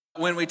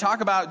When we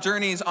talk about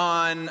journeys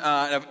on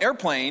an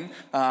airplane,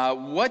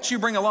 what you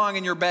bring along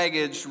in your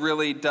baggage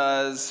really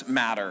does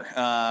matter.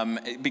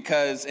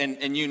 Because,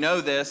 and you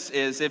know this,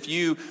 is if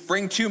you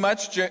bring too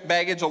much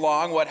baggage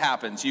along, what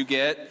happens? You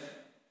get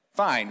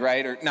fined,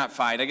 right? Or not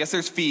fined. I guess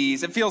there's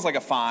fees. It feels like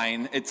a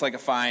fine. It's like a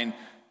fine.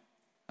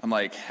 I'm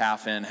like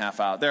half in, half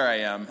out. There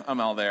I am.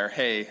 I'm all there.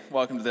 Hey,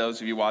 welcome to those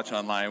of you watching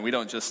online. We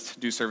don't just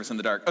do service in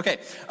the dark. Okay,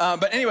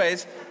 but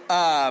anyways,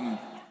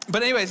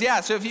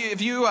 yeah, so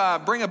if you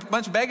bring a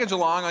bunch of baggage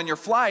along on your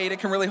flight, it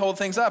can really hold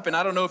things up. And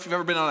I don't know if you've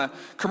ever been on a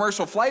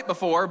commercial flight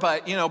before,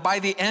 but, you know, by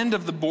the end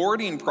of the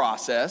boarding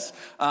process,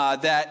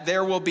 that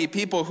there will be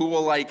people who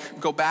will, like,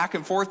 go back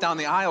and forth down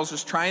the aisles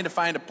just trying to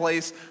find a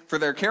place for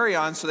their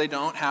carry-on so they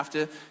don't have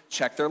to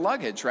check their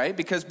luggage, right?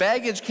 Because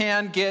baggage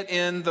can get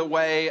in the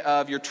way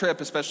of your trip,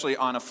 especially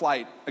on a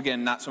flight.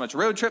 Again, not so much a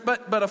road trip,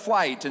 but a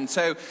flight. And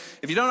so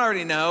if you don't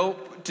already know,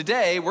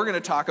 today we're going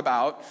to talk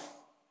about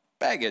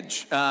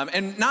baggage,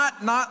 and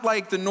not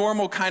like the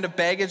normal kind of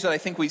baggage that I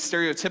think we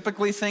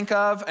stereotypically think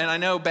of. And I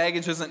know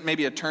baggage isn't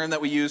maybe a term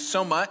that we use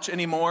so much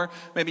anymore.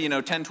 Maybe,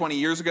 10, 20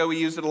 years ago we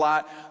used it a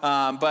lot.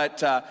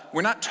 But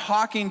we're not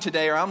talking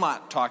today, or I'm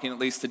not talking at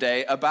least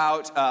today,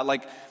 about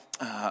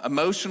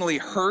emotionally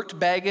hurt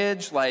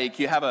baggage. Like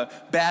you have a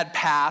bad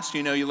past,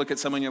 you look at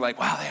someone, you're like,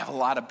 wow, they have a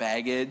lot of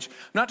baggage.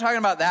 I'm not talking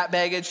about that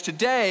baggage.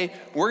 Today,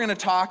 we're going to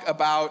talk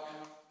about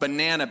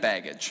banana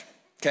baggage,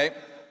 okay?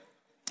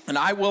 And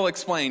I will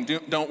explain,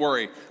 don't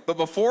worry. But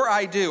before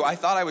I do, I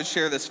thought I would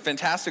share this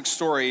fantastic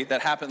story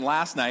that happened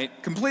last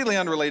night, completely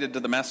unrelated to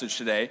the message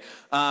today,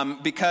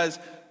 because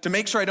to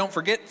make sure I don't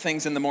forget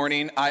things in the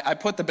morning, I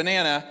put the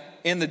banana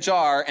in the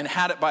jar and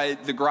had it by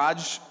the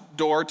garage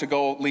door to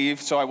go leave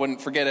so I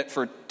wouldn't forget it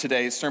for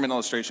today's sermon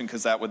illustration,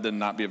 because that would then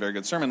not be a very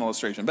good sermon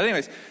illustration. But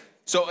anyways,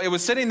 so it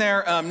was sitting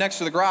there next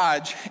to the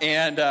garage,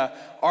 and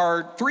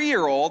our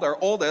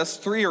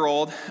oldest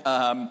 3-year-old,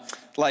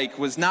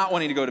 was not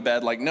wanting to go to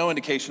bed, no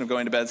indication of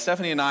going to bed.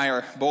 Stephanie and I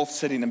are both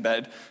sitting in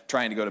bed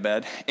trying to go to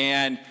bed,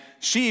 and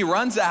she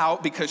runs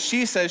out because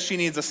she says she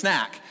needs a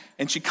snack,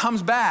 and she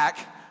comes back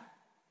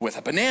with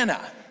a banana,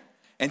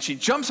 and she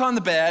jumps on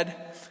the bed,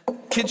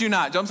 kid you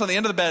not, jumps on the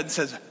end of the bed and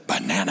says,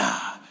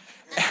 "Banana."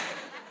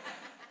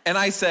 And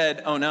I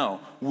said, "Oh no,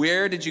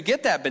 where did you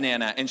get that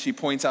banana?" And she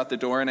points out the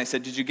door, and I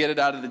said, "Did you get it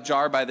out of the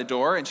jar by the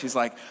door?" And she's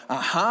like,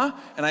 "Uh-huh."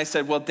 And I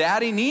said, "Well,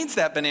 Daddy needs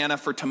that banana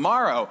for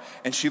tomorrow."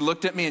 And she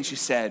looked at me and she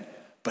said,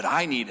 "But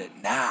I need it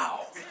now."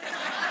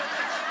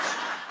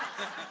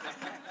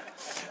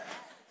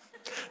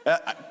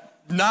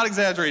 Not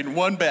exaggerating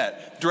one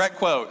bit, direct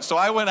quote. So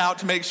I went out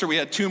to make sure we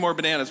had 2 more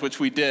bananas,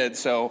 which we did.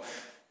 So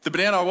the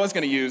banana I was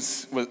going to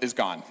use is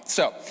gone.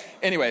 So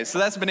anyway, so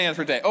that's a banana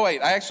for today. Oh, wait,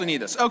 I actually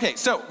need this. Okay,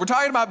 so we're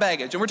talking about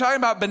baggage, and we're talking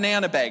about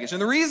banana baggage.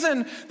 And the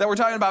reason that we're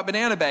talking about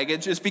banana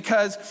baggage is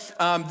because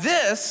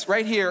this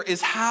right here is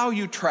how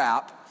you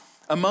trap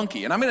a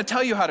monkey. And I'm going to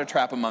tell you how to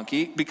trap a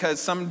monkey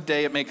because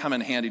someday it may come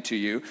in handy to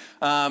you,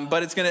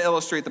 but it's going to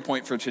illustrate the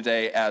point for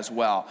today as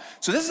well.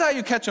 So this is how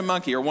you catch a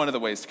monkey, or one of the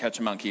ways to catch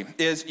a monkey,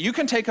 is you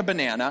can take a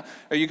banana,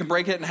 or you can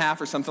break it in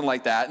half or something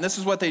like that. And this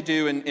is what they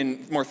do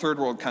in more third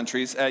world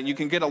countries. You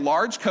can get a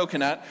large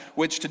coconut,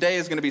 which today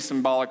is going to be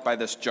symbolic by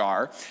this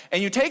jar.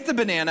 And you take the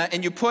banana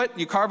and you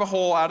carve a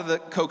hole out of the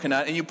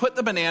coconut, and you put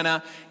the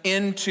banana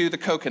into the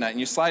coconut, and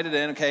you slide it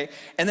in, okay?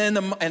 And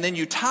then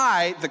you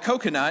tie the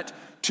coconut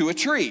to a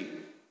tree.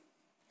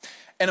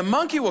 And a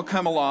monkey will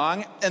come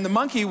along, and the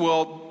monkey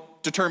will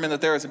determine that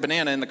there is a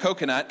banana in the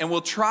coconut, and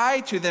will try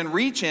to then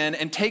reach in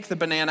and take the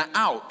banana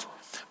out.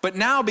 But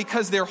now,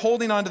 because they're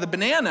holding onto the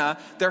banana,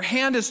 their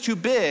hand is too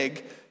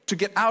big to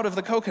get out of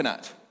the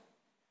coconut.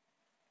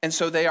 And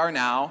so they are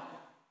now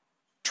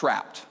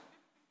trapped.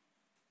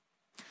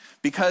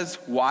 Because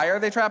why are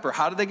they trapped, or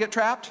how did they get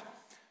trapped?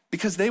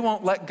 Because they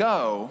won't let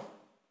go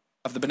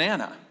of the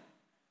banana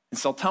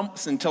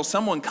until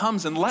someone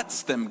comes and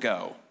lets them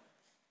go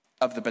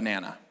of the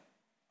banana.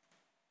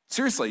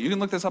 Seriously, you can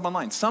look this up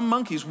online. Some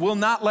monkeys will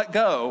not let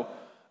go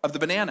of the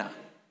banana,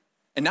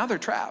 and now they're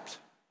trapped.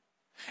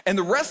 And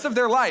the rest of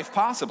their life,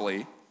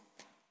 possibly,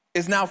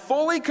 is now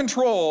fully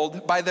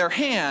controlled by their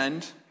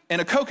hand in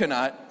a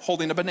coconut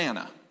holding a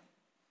banana,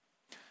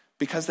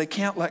 because they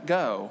can't let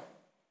go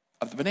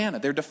of the banana.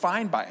 They're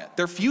defined by it.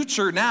 Their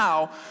future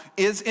now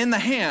is in the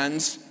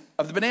hands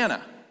of the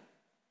banana.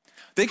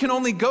 They can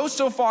only go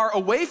so far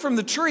away from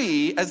the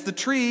tree as the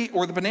tree,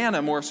 or the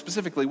banana more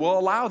specifically, will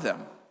allow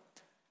them.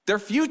 Their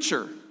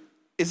future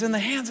is in the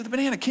hands of the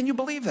banana. Can you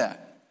believe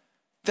that?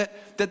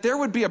 That there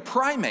would be a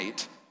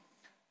primate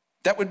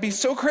that would be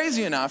so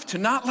crazy enough to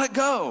not let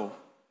go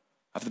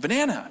of the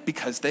banana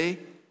because they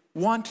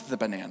want the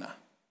banana.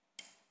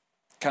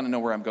 Kind of know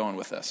where I'm going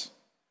with this,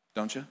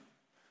 don't you?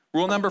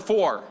 Rule number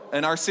 4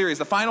 in our series,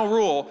 the final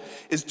rule,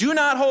 is do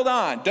not hold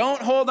on.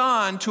 Don't hold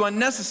on to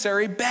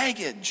unnecessary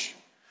baggage,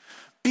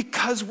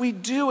 because we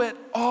do it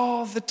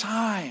all the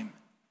time.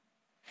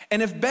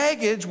 And if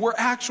baggage were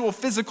actual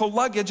physical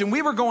luggage and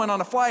we were going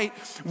on a flight,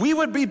 we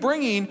would be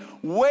bringing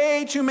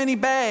way too many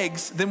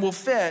bags than will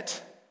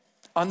fit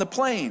on the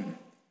plane.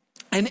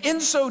 And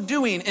in so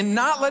doing, in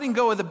not letting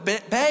go of the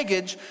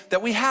baggage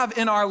that we have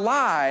in our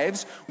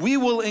lives, we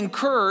will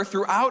incur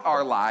throughout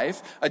our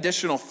life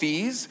additional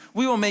fees.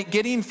 We will make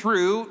getting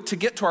through to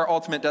get to our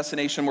ultimate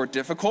destination more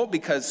difficult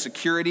because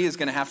security is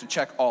going to have to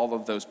check all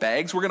of those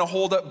bags. We're going to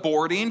hold up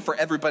boarding for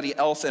everybody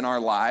else in our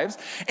lives.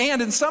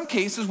 And in some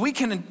cases, we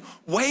can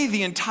weigh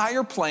the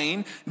entire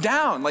plane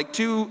down. Like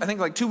 2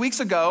 weeks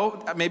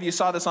ago, maybe you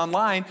saw this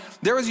online,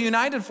 there was a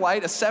United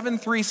flight, a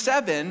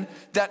 737,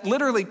 that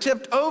literally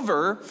tipped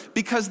over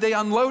because they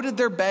unloaded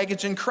their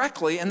baggage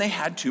incorrectly and they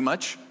had too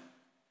much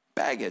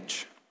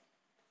baggage.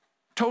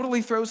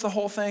 Totally throws the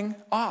whole thing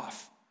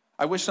off.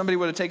 I wish somebody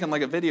would have taken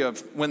like a video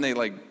of when they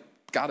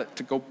got it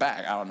to go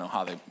back. I don't know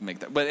how they make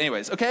that. But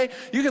anyways, okay?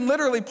 You can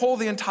literally pull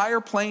the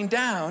entire plane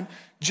down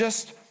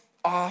just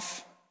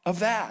off of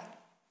that.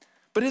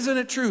 But isn't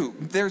it true?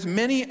 There's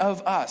many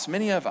of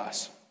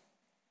us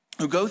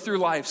who go through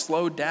life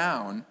slowed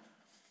down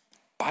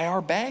by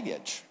our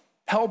baggage.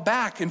 Held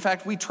back. In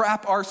fact, we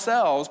trap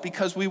ourselves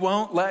because we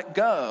won't let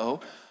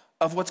go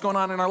of what's going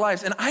on in our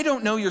lives. And I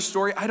don't know your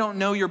story. I don't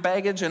know your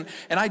baggage. And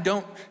I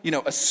don't,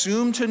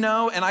 assume to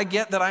know. And I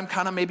get that I'm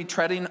kind of maybe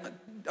treading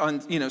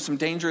on, some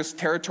dangerous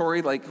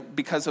territory, like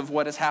because of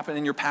what has happened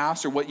in your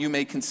past or what you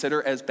may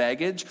consider as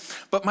baggage.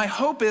 But my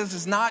hope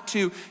is not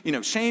to,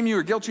 shame you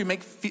or guilt you,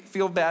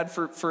 feel bad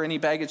for any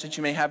baggage that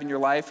you may have in your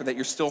life or that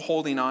you're still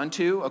holding on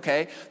to,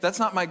 okay? That's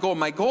not my goal.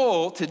 My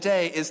goal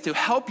today is to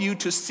help you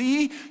to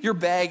see your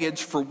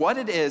baggage for what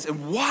it is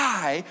and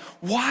why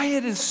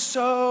it is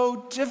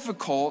so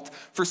difficult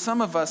for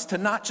some of us to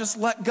not just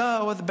let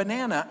go of the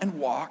banana and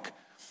walk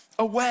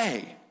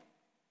away,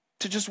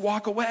 to just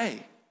walk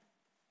away.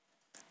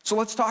 So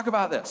let's talk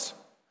about this.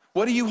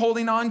 What are you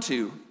holding on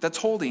to that's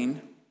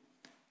holding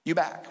you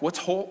back?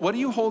 What are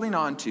you holding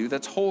on to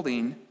that's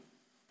holding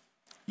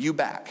you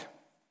back?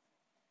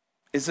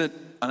 Is it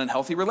an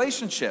unhealthy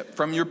relationship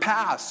from your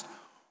past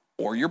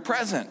or your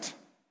present?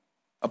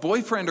 A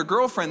boyfriend or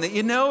girlfriend that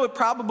it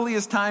probably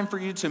is time for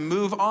you to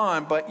move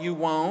on, but you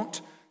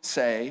won't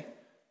say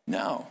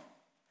no.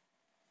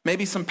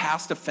 Maybe some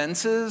past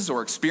offenses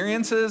or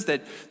experiences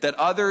that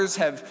others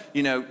have,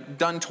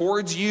 done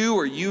towards you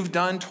or you've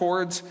done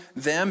towards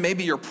them.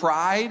 Maybe your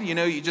pride,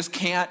 you just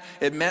can't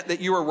admit that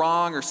you were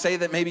wrong or say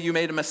that maybe you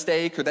made a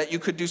mistake or that you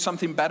could do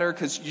something better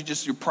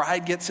because your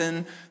pride gets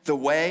in the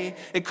way.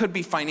 It could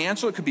be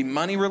financial. It could be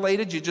money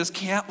related. You just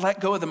can't let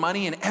go of the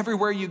money, and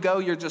everywhere you go,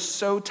 you're just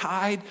so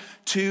tied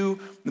to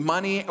the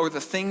money or the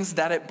things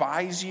that it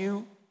buys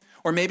you.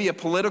 Or maybe a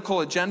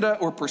political agenda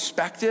or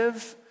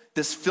perspective.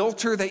 This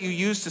filter that you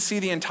use to see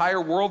the entire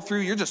world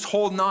through, you're just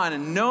holding on.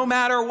 And no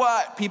matter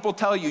what people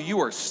tell you, you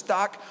are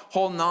stuck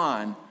holding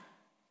on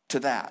to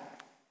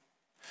that.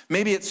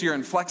 Maybe it's your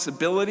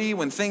inflexibility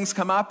when things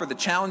come up or the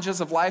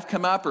challenges of life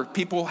come up or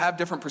people have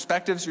different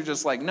perspectives. You're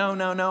just like, no,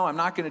 I'm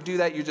not going to do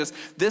that.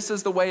 This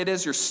is the way it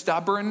is. You're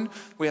stubborn.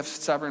 We have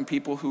stubborn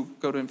people who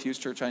go to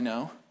Infused Church, I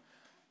know.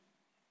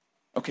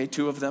 Okay,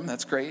 2 of them.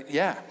 That's great.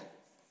 Yeah.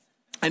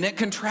 And it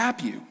can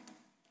trap you.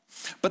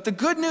 But the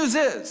good news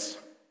is,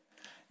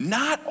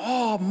 not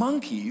all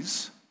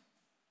monkeys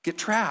get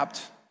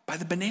trapped by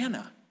the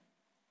banana.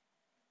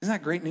 Isn't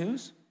that great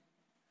news?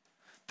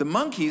 The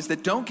monkeys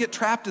that don't get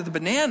trapped in the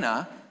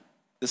banana,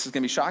 this is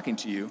going to be shocking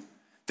to you,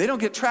 they don't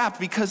get trapped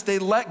because they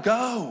let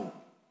go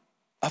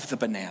of the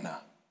banana.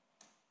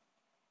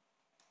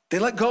 They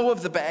let go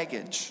of the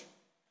baggage.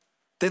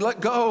 They let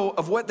go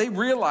of what they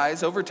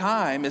realize over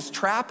time is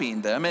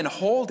trapping them and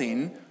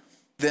holding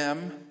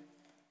them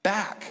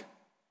back.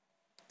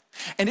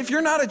 And if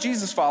you're not a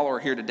Jesus follower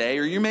here today,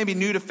 or you may be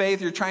new to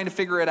faith, you're trying to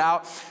figure it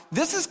out,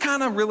 this is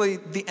kind of really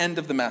the end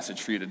of the message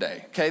for you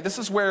today, okay? This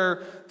is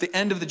where the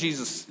end of the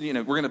Jesus,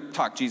 we're going to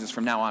talk Jesus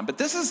from now on, but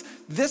this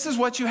is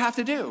what you have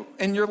to do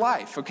in your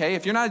life, okay?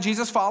 If you're not a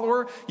Jesus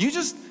follower, you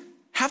just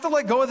have to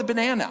let go of the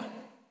banana.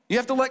 You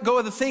have to let go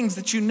of the things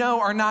that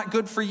are not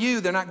good for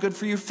you. They're not good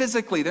for you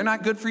physically. They're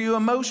not good for you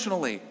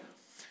emotionally.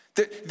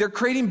 They're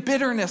creating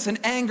bitterness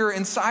and anger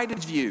inside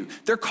of you.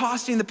 They're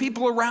costing the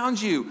people around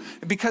you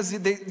because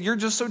you're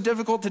just so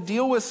difficult to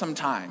deal with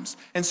sometimes.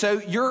 And so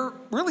your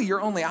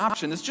only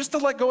option is just to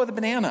let go of the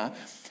banana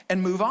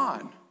and move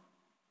on.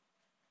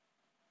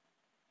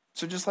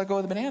 So just let go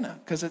of the banana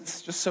because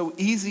it's just so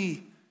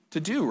easy to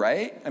do,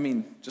 right? I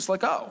mean, just let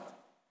go,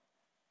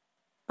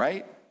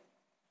 right?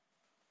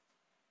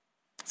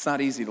 It's not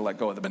easy to let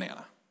go of the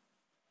banana.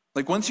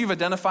 Like once you've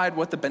identified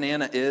what the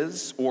banana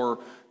is, or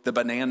the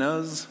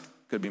bananas,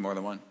 could be more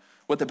than one,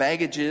 what the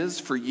baggage is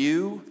for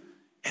you,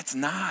 it's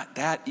not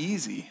that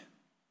easy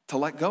to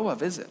let go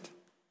of, is it?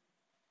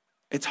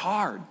 It's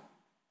hard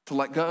to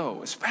let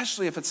go,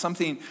 especially if it's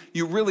something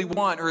you really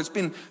want or it's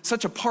been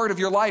such a part of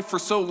your life for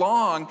so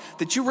long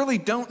that you really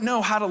don't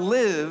know how to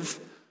live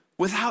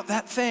without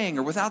that thing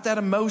or without that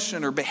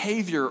emotion or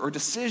behavior or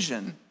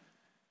decision.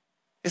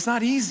 It's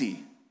not easy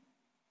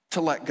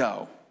to let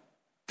go.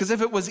 Because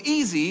if it was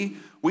easy,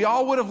 we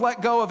all would have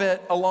let go of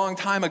it a long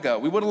time ago.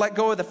 We would have let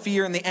go of the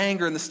fear and the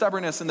anger and the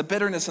stubbornness and the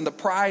bitterness and the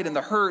pride and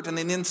the hurt and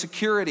the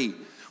insecurity.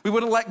 We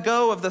would have let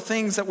go of the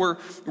things that were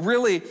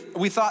really,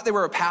 we thought they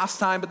were a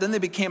pastime, but then they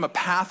became a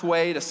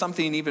pathway to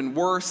something even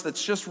worse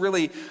that's just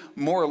really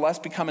more or less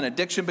become an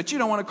addiction. But you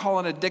don't want to call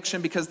it an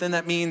addiction because then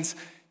that means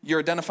you're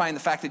identifying the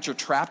fact that you're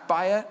trapped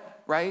by it,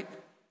 right?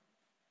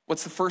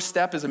 What's the first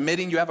step is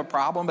admitting you have a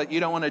problem, but you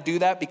don't want to do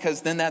that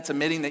because then that's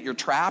admitting that you're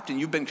trapped and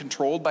you've been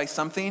controlled by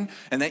something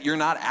and that you're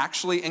not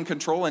actually in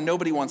control, and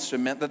nobody wants to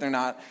admit that they're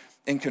not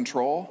in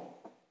control.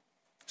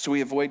 So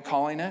we avoid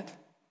calling it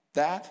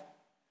that.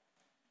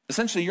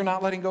 Essentially, you're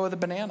not letting go of the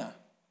banana.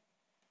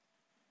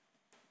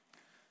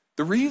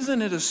 The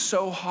reason it is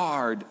so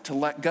hard to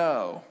let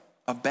go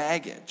of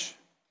baggage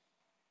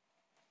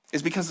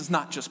is because it's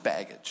not just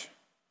baggage.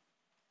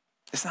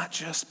 It's not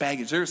just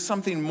baggage. There's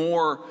something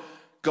more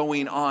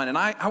going on. And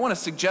I want to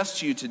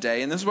suggest to you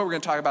today, and this is what we're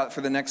going to talk about for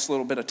the next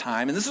little bit of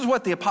time, and this is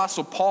what the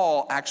Apostle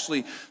Paul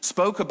actually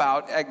spoke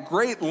about at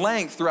great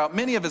length throughout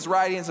many of his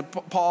writings.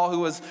 Paul, who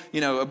was,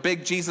 a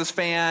big Jesus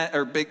fan,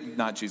 or big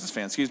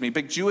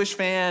Jewish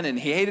fan, and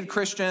he hated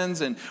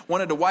Christians and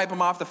wanted to wipe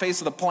them off the face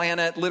of the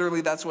planet.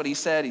 Literally, that's what he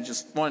said. He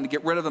just wanted to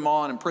get rid of them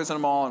all and imprison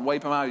them all and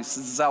wipe them out. He's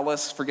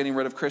zealous for getting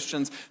rid of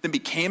Christians. Then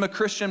became a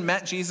Christian,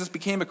 met Jesus,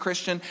 became a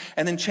Christian,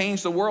 and then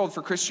changed the world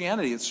for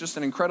Christianity. It's just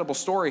an incredible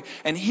story.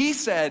 And he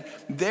said,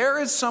 there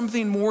is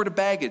something more to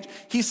baggage.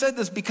 He said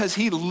this because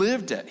he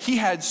lived it. He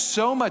had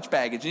so much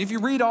baggage. And if you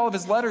read all of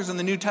his letters in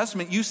the New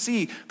Testament, you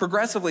see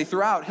progressively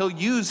throughout, he'll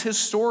use his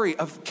story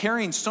of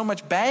carrying so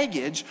much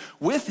baggage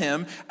with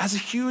him as a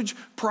huge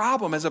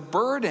problem, as a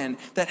burden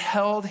that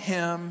held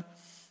him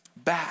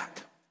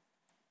back.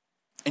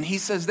 And he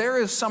says there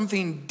is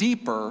something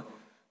deeper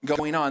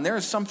going on. There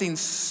is something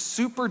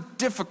super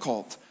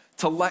difficult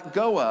to let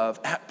go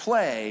of at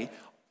play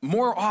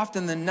more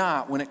often than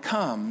not when it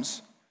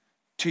comes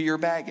to your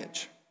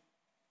baggage.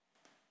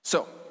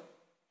 So,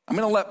 I'm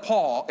going to let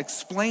Paul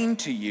explain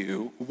to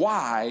you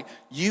why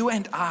you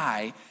and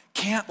I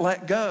can't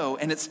let go.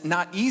 And it's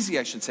not easy,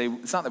 I should say.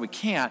 It's not that we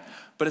can't,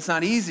 but it's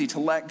not easy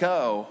to let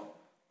go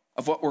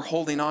of what we're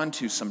holding on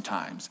to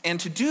sometimes. And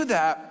to do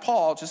that,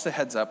 Paul, just a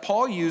heads up,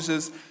 Paul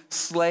uses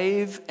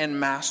slave and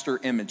master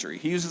imagery.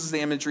 He uses the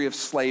imagery of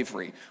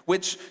slavery,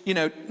 which,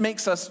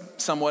 makes us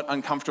somewhat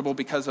uncomfortable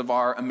because of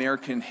our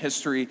American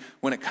history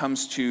when it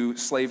comes to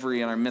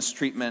slavery and our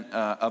mistreatment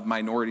of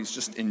minorities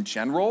just in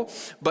general.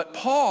 But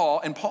Paul,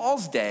 in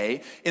Paul's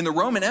day, in the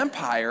Roman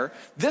Empire,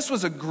 this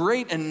was a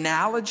great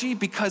analogy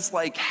because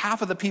like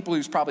half of the people he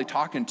was probably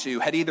talking to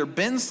had either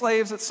been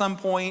slaves at some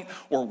point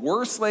or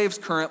were slaves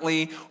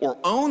currently or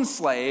owned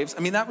slaves.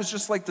 I mean, that was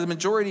just like the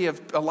majority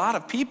of a lot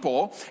of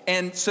people.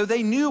 And so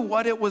they knew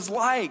what it was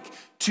like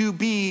to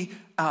be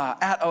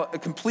at a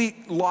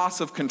complete loss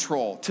of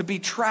control, to be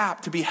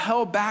trapped, to be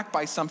held back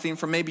by something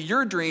from maybe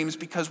your dreams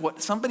because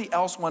what somebody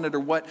else wanted or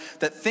what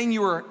that thing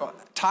you were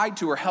tied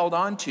to or held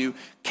on to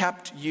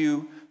kept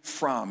you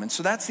from. And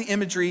so that's the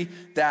imagery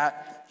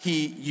that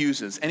he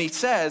uses. And he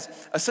says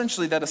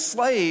essentially that a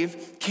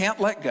slave can't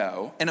let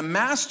go and a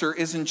master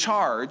is in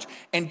charge.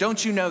 And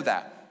don't you know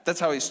that? That's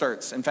how he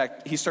starts. In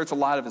fact, he starts a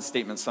lot of his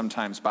statements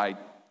sometimes by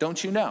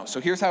don't you know?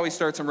 So here's how he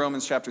starts in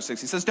Romans chapter 6.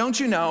 He says, don't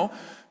you know?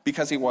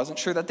 Because he wasn't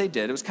sure that they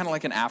did. It was kind of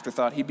like an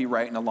afterthought. He'd be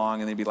writing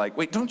along and they'd be like,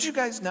 wait, don't you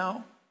guys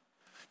know?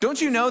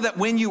 Don't you know that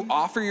when you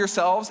offer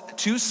yourselves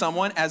to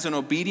someone as an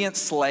obedient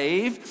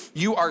slave,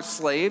 you are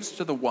slaves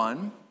to the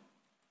one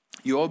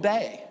you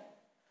obey?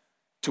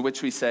 To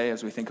which we say,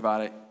 as we think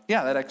about it,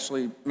 yeah, that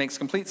actually makes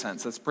complete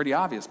sense. That's pretty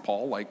obvious,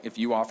 Paul. Like if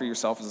you offer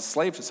yourself as a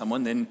slave to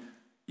someone, then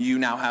you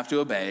now have to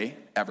obey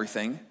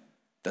everything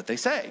that they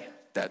say.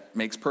 That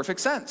makes perfect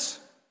sense.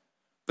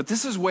 But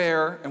this is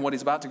where, and what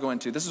he's about to go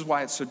into, this is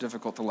why it's so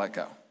difficult to let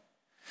go.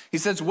 He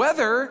says,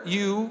 whether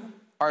you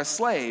are a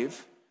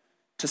slave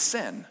to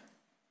sin,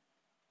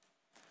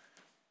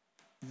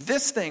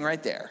 this thing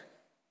right there,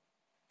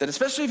 that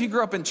especially if you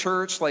grew up in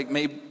church, like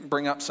may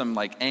bring up some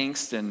like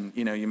angst and,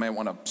 you might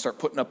want to start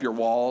putting up your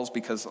walls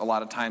because a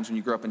lot of times when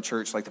you grew up in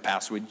church, like the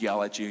pastor would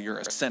yell at you, you're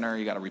a sinner,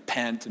 you got to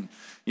repent and,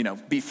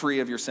 be free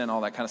of your sin,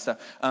 all that kind of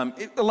stuff.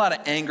 A lot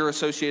of anger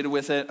associated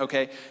with it,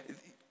 okay?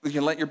 You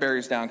can let your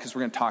barriers down because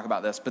we're going to talk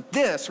about this. But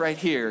this right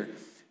here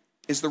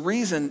is the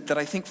reason that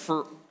I think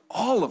for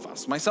all of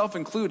us, myself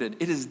included,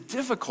 it is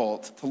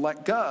difficult to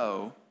let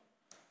go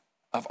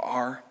of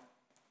our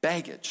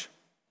baggage.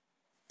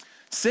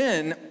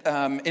 Sin,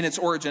 in its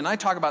origin, I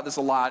talk about this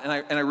a lot, and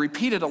I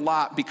repeat it a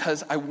lot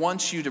because I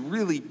want you to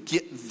really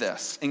get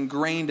this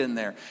ingrained in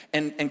there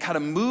and kind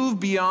of move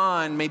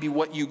beyond maybe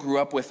what you grew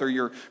up with or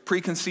your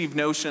preconceived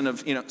notion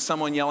of,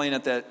 someone yelling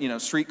at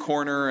that, street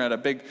corner at a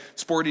big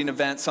sporting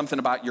event, something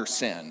about your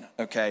sin,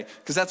 okay?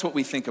 Because that's what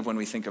we think of when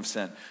we think of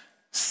sin.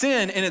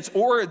 Sin, in its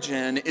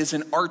origin, is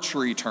an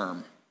archery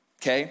term,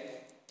 okay?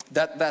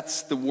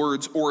 That's the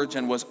word's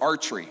origin was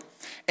archery.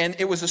 And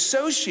it was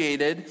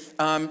associated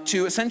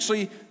to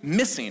essentially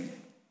missing,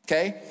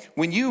 okay?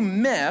 When you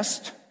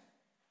missed,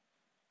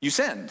 you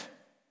sinned.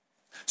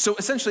 So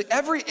essentially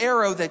every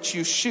arrow that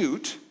you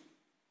shoot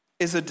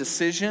is a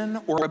decision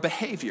or a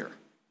behavior.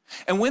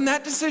 And when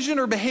that decision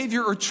or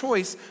behavior or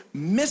choice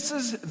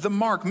misses the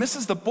mark,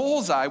 misses the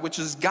bullseye, which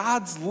is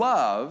God's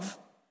love,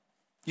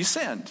 you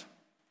sinned.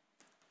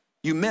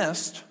 You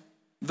missed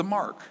the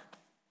mark.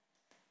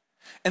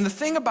 And the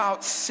thing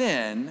about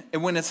sin,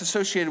 and when it's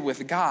associated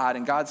with God,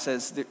 and God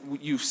says that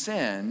you've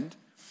sinned,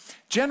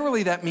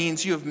 generally that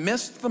means you have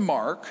missed the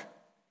mark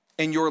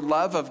in your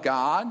love of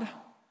God,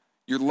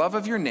 your love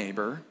of your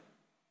neighbor,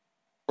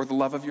 or the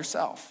love of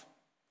yourself.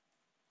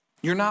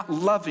 You're not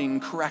loving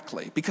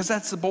correctly because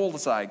that's the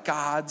bullseye,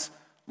 God's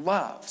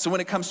love. So when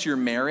it comes to your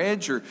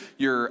marriage or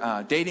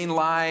your dating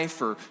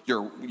life or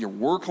your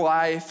work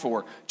life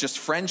or just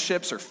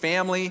friendships or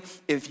family,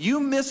 if you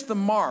miss the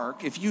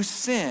mark, if you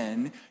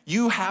sin,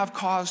 you have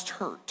caused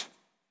hurt.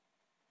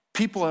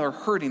 People are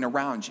hurting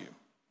around you,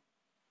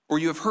 or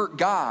you have hurt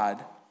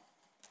God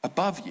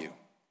above you.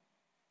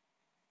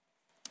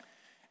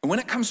 And when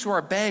it comes to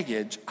our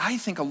baggage, I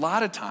think a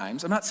lot of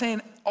times, I'm not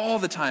saying all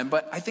the time,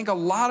 but I think a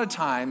lot of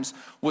times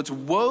what's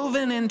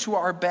woven into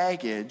our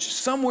baggage,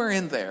 somewhere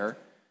in there,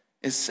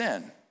 is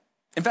sin.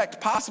 In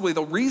fact, possibly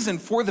the reason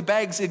for the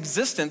bag's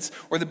existence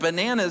or the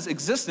banana's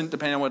existence,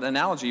 depending on what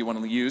analogy you want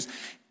to use,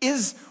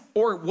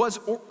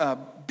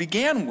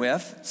 began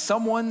with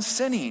someone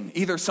sinning,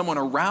 either someone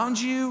around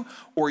you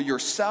or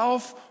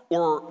yourself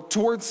or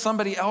towards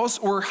somebody else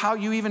or how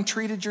you even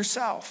treated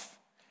yourself.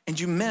 And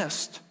you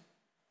missed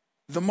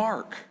the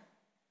mark.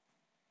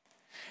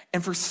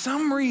 And for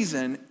some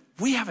reason,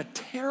 we have a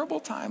terrible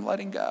time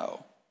letting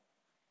go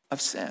of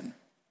sin.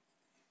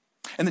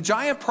 And the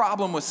giant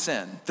problem with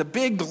sin, the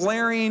big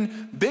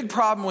glaring, big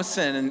problem with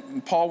sin,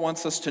 and Paul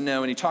wants us to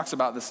know, and he talks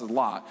about this a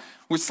lot,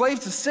 we're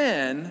slaves to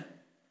sin,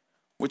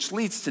 which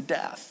leads to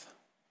death.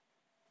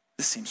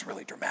 This seems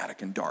really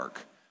dramatic and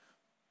dark,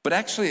 but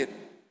actually it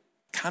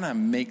kind of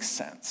makes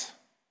sense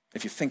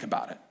if you think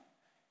about it.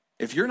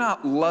 If you're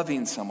not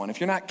loving someone,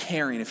 if you're not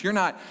caring, if you're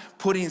not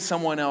putting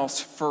someone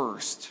else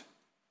first,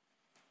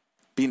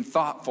 being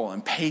thoughtful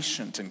and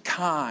patient and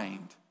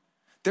kind,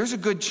 there's a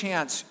good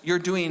chance you're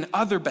doing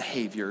other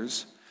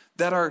behaviors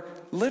that are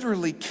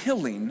literally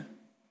killing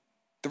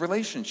the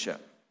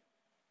relationship.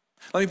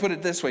 Let me put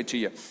it this way to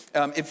you.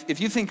 If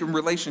you think in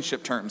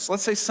relationship terms,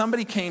 let's say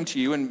somebody came to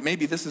you, and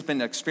maybe this has been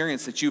an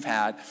experience that you've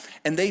had,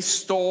 and they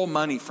stole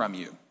money from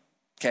you,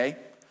 okay?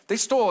 They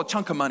stole a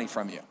chunk of money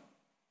from you.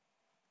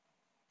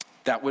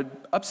 That would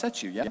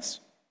upset you,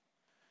 yes?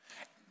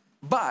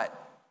 But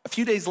a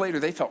few days later,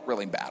 they felt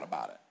really bad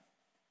about it.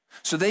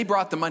 So they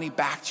brought the money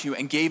back to you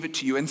and gave it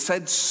to you and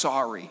said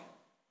sorry.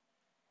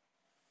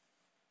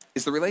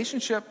 Is the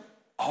relationship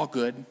all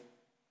good?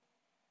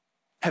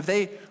 Have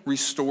they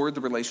restored the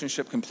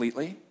relationship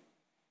completely?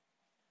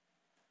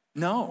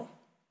 No.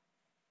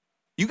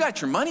 You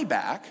got your money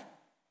back,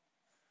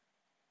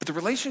 but the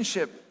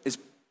relationship is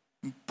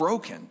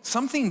broken.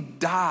 Something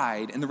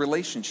died in the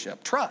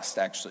relationship. Trust,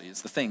 actually,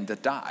 is the thing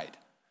that died.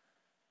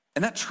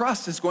 And that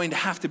trust is going to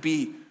have to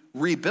be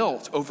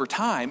rebuilt over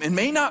time and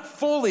may not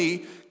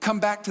fully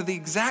come back to the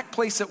exact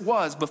place it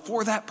was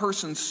before that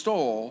person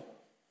stole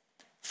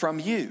from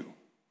you.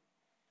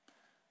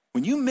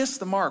 When you miss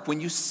the mark, when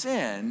you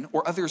sin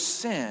or others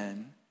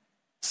sin,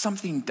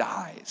 something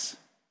dies.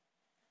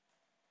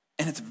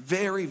 And it's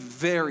very,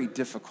 very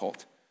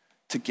difficult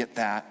to get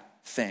that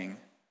thing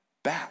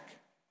back.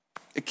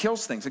 It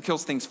kills things. It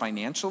kills things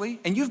financially.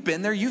 And you've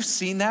been there. You've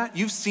seen that.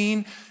 You've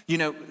seen,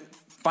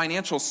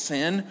 financial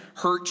sin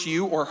hurt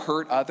you or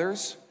hurt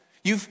others.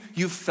 You've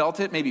felt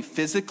it maybe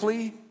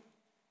physically.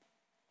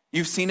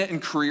 You've seen it in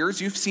careers.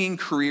 You've seen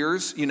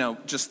careers,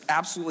 just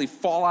absolutely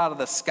fall out of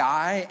the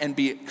sky and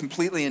be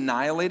completely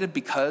annihilated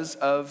because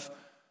of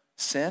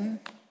sin.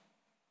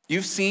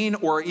 You've seen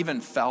or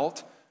even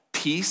felt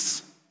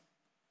peace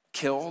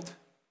killed.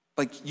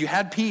 Like you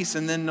had peace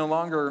and then no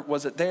longer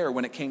was it there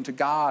when it came to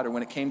God or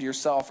when it came to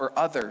yourself or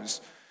others.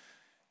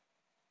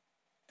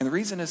 And the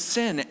reason is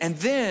sin. And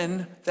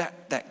then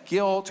that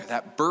guilt or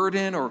that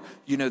burden or,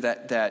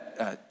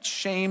 that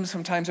shame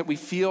sometimes that we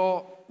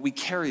feel, we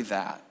carry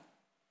that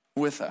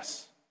with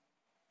us.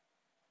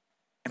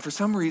 And for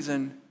some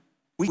reason,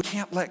 we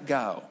can't let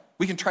go.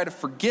 We can try to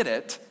forget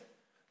it,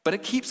 but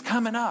it keeps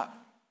coming up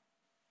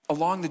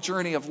along the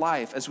journey of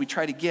life as we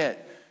try to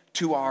get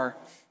to our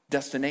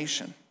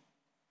destination.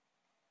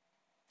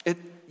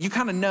 You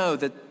kind of know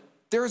that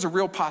there is a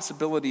real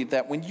possibility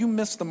that when you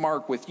miss the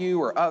mark with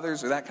you or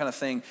others or that kind of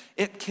thing,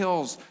 it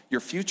kills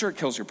your future, it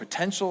kills your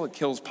potential, it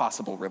kills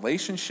possible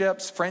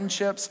relationships,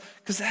 friendships,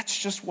 because that's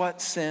just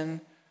what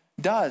sin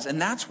does.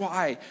 And that's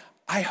why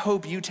I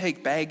hope you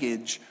take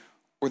baggage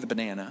or the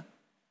banana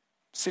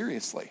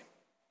seriously,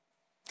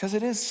 because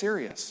it is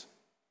serious.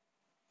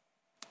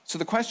 So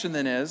the question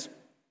then is,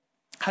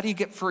 how do you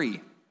get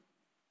free?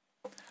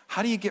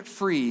 How do you get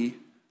free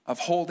of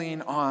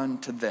holding on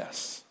to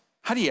this?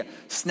 How do you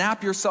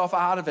snap yourself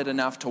out of it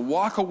enough to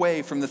walk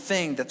away from the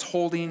thing that's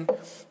holding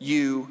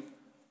you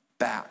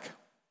back?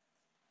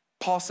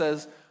 Paul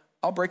says,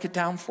 I'll break it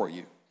down for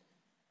you.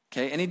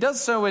 Okay, and he does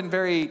so in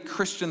very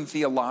Christian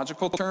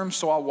theological terms,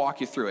 so I'll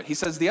walk you through it. He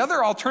says the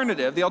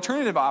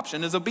alternative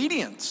option is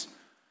obedience.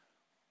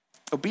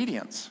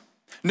 Obedience.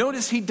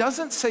 Notice he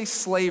doesn't say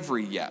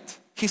slavery yet.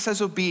 He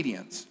says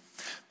obedience.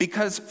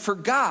 Because for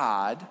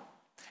God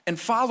and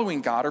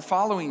following God or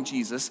following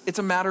Jesus, it's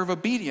a matter of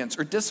obedience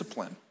or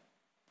discipline,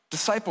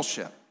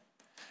 discipleship.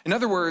 In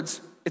other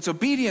words, it's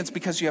obedience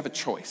because you have a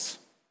choice.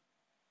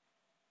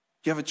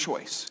 You have a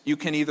choice. You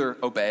can either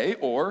obey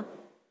or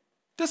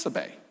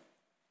disobey,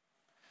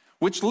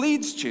 which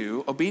leads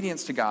to,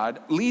 obedience to God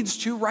leads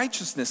to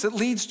righteousness. It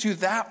leads to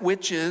that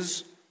which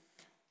is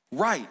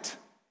right.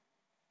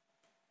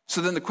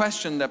 So then the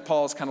question that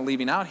Paul's kind of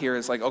leaving out here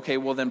is like, okay,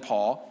 well then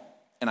Paul,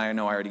 and I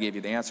know I already gave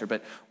you the answer,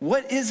 but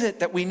what is it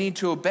that we need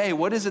to obey?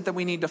 What is it that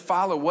we need to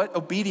follow? What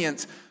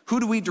obedience? Who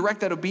do we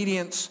direct that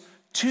obedience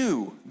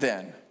to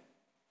then?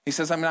 He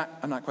says, I'm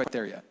not quite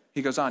there yet.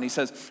 He goes on, he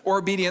says, or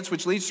obedience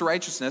which leads to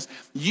righteousness.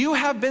 You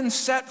have been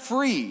set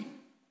free.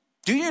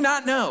 Do you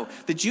not know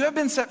that you have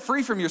been set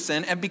free from your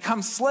sin and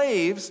become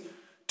slaves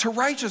to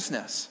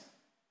righteousness?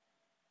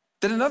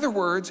 That in other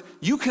words,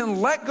 you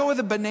can let go of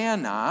the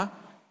banana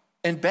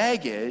and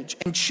baggage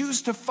and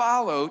choose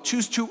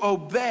to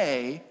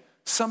obey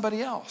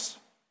somebody else.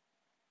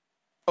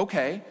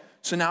 Okay,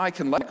 so now I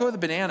can let go of the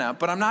banana,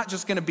 but I'm not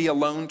just going to be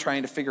alone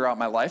trying to figure out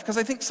my life, because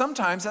I think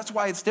sometimes that's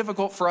why it's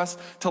difficult for us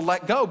to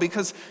let go,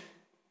 because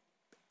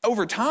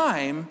over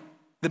time,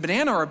 the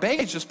banana or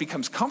baggage just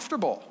becomes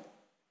comfortable.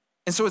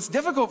 And so it's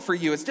difficult for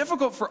you, it's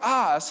difficult for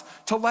us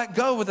to let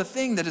go of the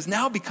thing that has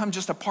now become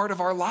just a part of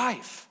our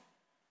life.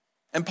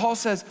 And Paul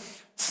says,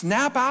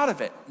 snap out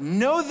of it.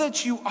 Know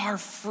that you are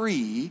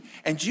free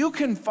and you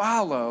can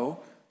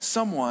follow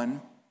someone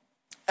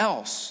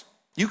else.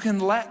 You can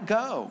let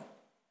go.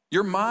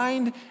 Your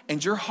mind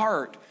and your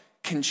heart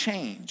can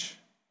change.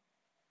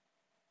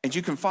 And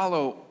you can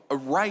follow a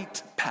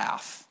right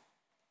path,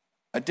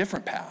 a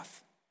different path.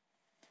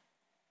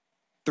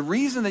 The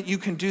reason that you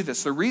can do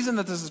this, the reason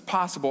that this is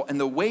possible, and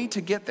the way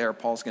to get there,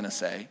 Paul's going to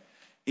say,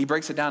 he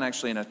breaks it down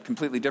actually in a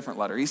completely different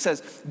letter. He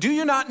says, do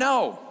you not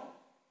know?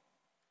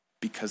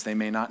 Because they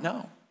may not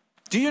know.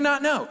 Do you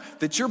not know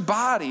that your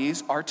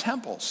bodies are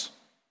temples?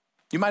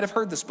 You might have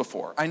heard this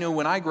before. I know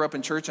when I grew up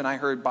in church and I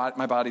heard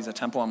my body's a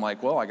temple, I'm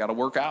like, well, I got to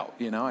work out,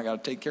 I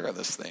got to take care of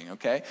this thing,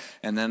 okay?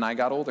 And then I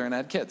got older and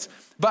had kids.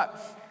 But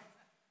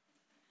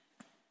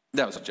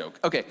that was a joke.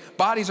 Okay,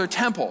 bodies are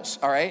temples,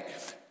 all right?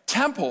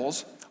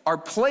 Temples are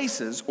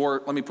places,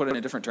 or let me put it in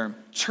a different term,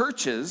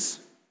 churches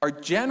are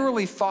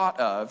generally thought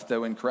of,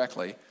 though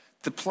incorrectly,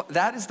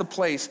 that is the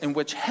place in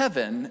which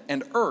heaven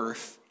and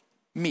earth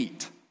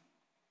meet.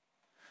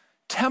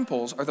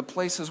 Temples are the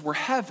places where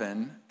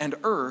heaven and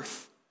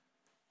earth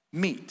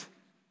meet.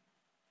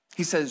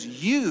 He says,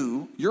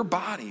 your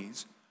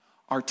bodies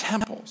are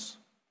temples.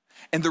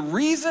 And the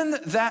reason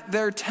that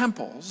they're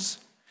temples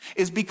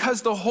is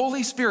because the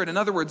Holy Spirit, in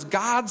other words,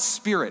 God's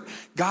Spirit,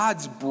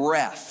 God's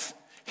breath,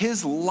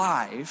 His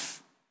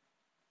life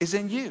is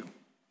in you,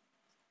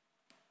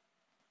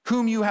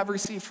 whom you have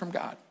received from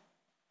God.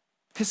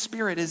 His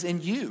Spirit is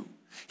in you.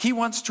 He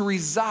wants to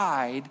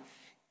reside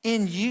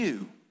in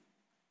you.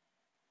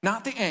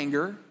 Not the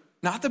anger,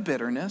 not the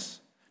bitterness,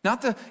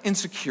 not the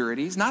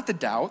insecurities, not the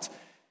doubts.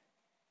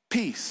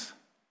 Peace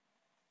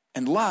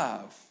and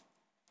love.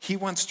 He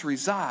wants to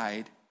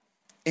reside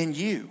in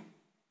you.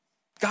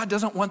 God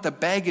doesn't want the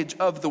baggage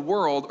of the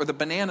world or the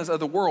bananas of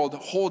the world to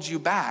hold you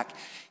back.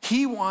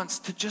 He wants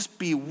to just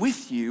be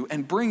with you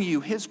and bring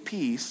you His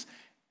peace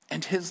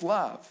and His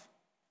love.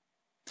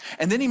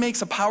 And then he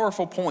makes a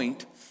powerful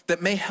point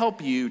that may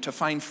help you to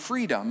find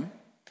freedom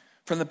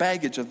from the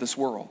baggage of this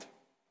world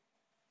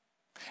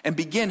and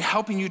begin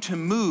helping you to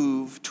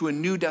move to a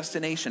new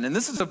destination. And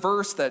this is a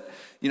verse that,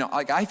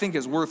 I think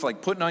is worth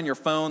putting on your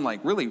phone,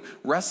 really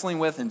wrestling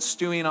with and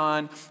stewing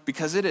on,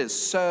 because it is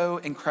so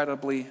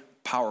incredibly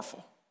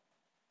powerful.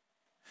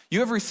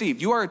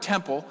 You are a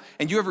temple,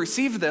 and you have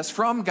received this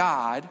from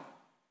God.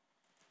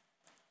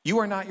 You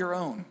are not your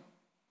own.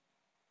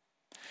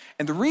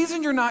 And the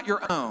reason you're not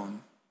your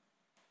own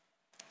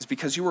is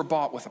because you were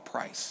bought with a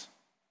price.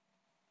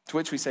 To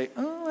which we say,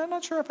 I'm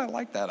not sure if I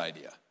like that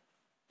idea.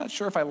 Not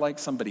sure if I like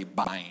somebody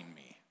buying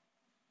me.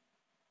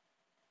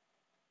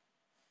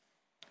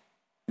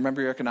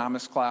 Remember your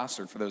economics class,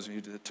 or for those of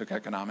you that took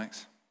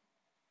economics?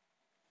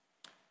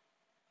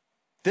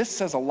 This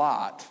says a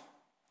lot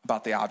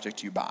about the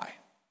object you buy,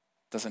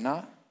 does it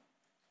not?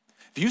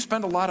 If you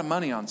spend a lot of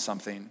money on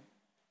something,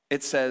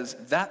 it says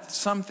that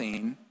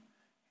something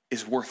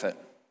is worth it.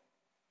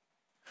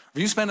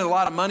 If you spend a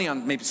lot of money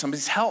on maybe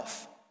somebody's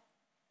health,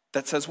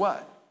 that says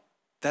what?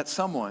 That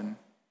someone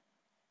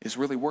is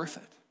really worth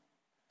it.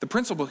 The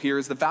principle here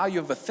is the value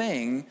of a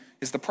thing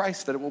is the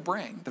price that it will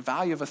bring. The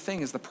value of a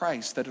thing is the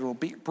price that it will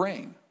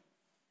bring.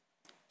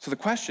 So the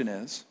question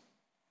is,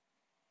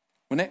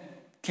 when it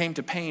came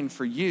to paying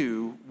for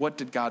you, what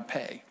did God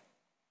pay?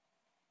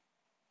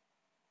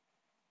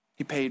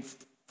 He paid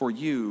for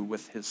you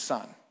with His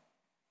Son.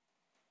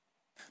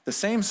 The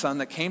same Son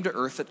that came to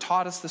earth that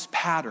taught us this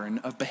pattern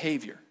of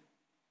behavior.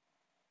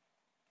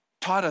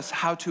 Taught us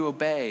how to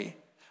obey,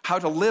 how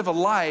to live a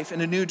life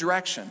in a new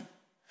direction.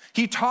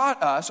 He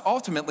taught us,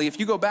 ultimately, if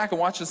you go back and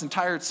watch this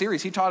entire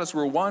series, He taught us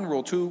rule 1,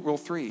 rule 2, rule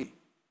 3.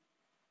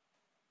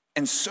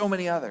 and so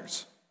many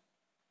others.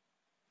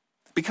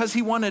 Because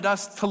he wanted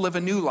us to live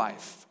a new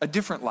life, a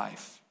different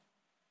life.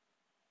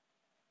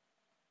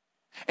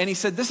 And he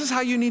said, this is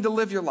how you need to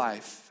live your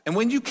life. And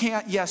when you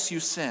can't, yes, you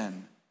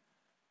sin.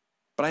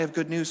 But I have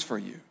good news for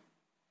you.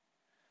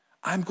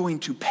 I'm going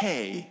to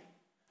pay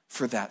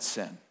for that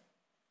sin.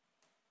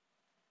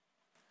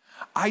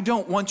 I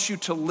don't want you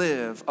to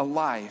live a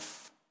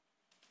life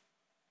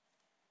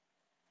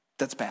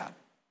that's bad.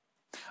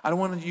 I don't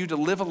want you to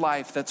live a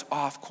life that's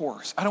off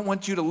course. I don't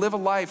want you to live a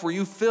life where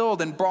you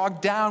filled and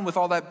bogged down with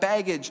all that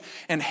baggage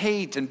and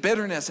hate and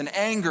bitterness and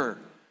anger.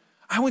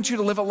 I want you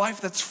to live a life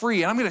that's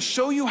free, and I'm going to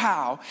show you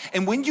how.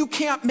 And when you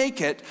can't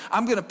make it,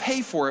 I'm going to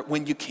pay for it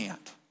when you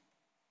can't.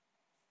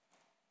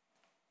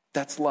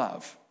 That's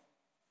love.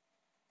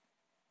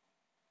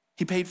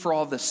 He paid for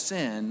all the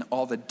sin,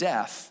 all the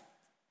death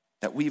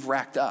that we've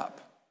racked up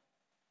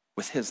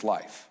with his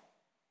life,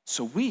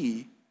 so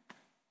we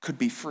could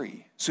be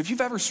free. So if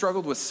you've ever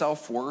struggled with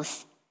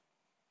self-worth,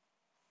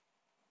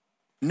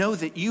 know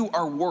that you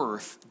are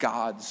worth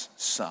God's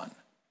son.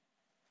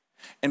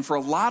 And for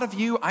a lot of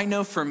you, I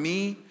know for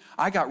me,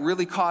 I got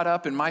really caught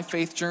up in my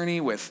faith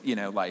journey with,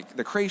 like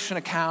the creation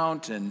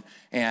account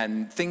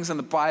and things in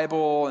the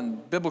Bible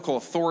and biblical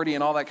authority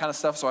and all that kind of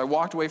stuff. So I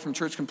walked away from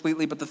church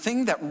completely. But the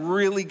thing that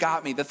really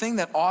got me, the thing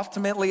that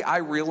ultimately I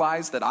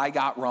realized that I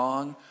got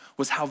wrong,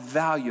 was how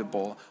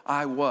valuable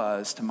I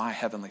was to my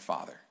Heavenly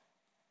Father.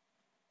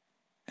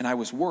 And I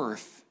was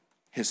worth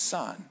his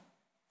son.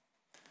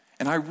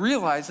 And I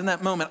realized in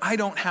that moment, I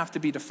don't have to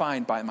be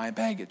defined by my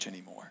baggage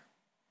anymore.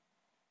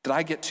 That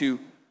I get to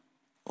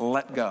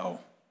let go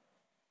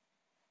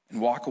and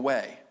walk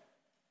away.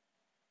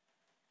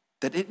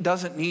 That it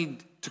doesn't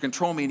need to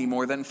control me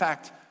anymore. That in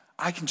fact,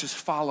 I can just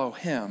follow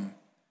him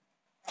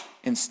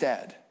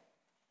instead.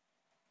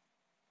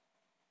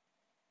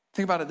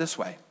 Think about it this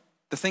way.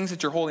 The things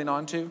that you're holding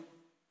on to,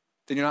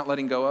 that you're not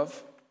letting go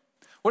of,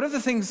 what are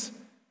the things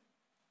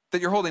that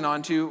you're holding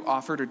on to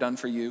offered or done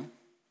for you?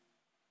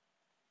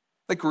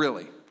 Like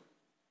really,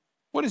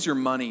 what has your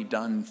money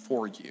done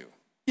for you?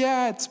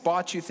 Yeah, it's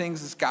bought you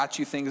things, it's got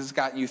you things, it's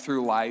gotten you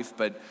through life,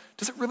 but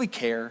does it really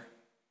care?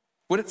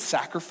 Would it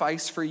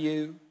sacrifice for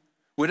you?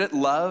 Would it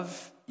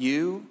love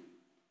you?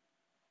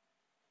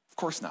 Of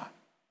course not.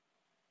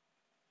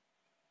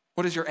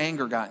 What has your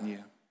anger gotten you?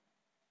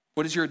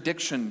 What has your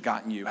addiction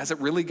gotten you? Has it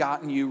really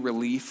gotten you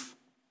relief,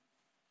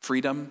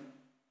 freedom?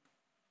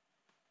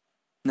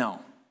 No.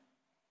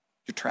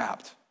 You're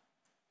trapped.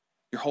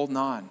 You're holding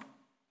on. And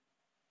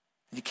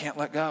you can't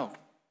let go.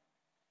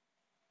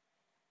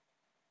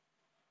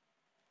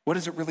 What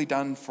has it really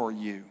done for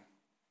you?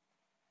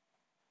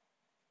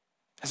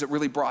 Has it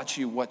really brought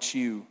you what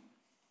you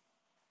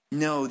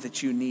know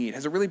that you need?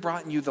 Has it really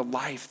brought you the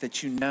life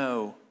that you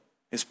know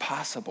is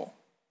possible?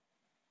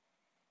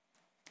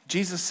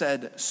 Jesus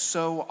said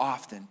so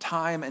often,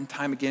 time and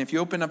time again, if you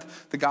open up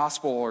the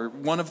gospel or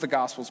one of the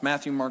gospels,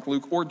 Matthew, Mark,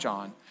 Luke, or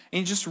John, and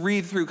you just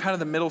read through kind of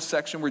the middle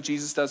section where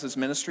Jesus does his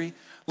ministry,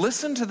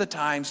 listen to the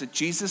times that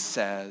Jesus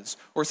says,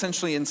 or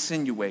essentially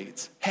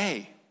insinuates,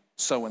 hey,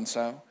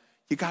 so-and-so,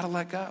 you got to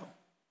let go.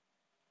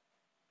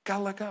 Got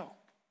to let go.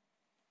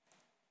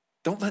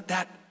 Don't let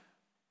that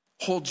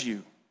hold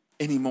you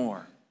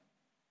anymore.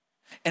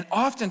 And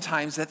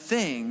oftentimes that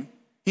thing,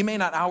 he may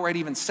not outright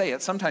even say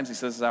it. Sometimes he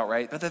says it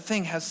outright, but the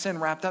thing has sin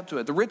wrapped up to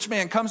it. The rich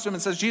man comes to him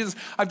and says, Jesus,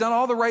 I've done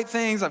all the right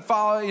things. I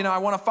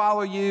want to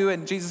follow you.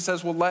 And Jesus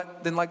says, well,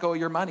 then let go of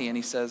your money. And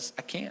he says,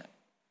 I can't.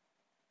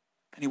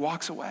 And he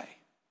walks away.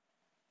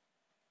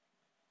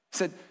 He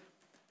said,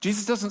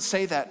 Jesus doesn't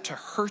say that to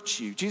hurt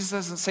you. Jesus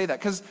doesn't say that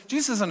because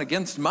Jesus isn't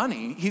against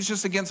money. He's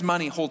just against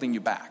money holding you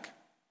back.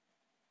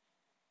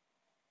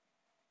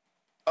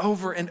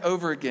 Over and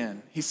over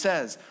again, he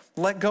says,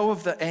 let go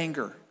of the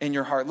anger in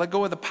your heart. Let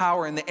go of the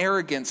power and the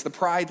arrogance, the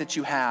pride that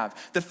you have,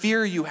 the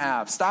fear you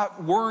have.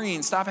 Stop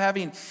worrying. Stop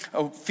having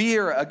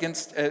fear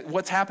against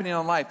what's happening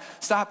in life.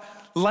 Stop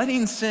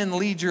letting sin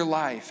lead your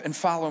life and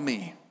follow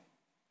me.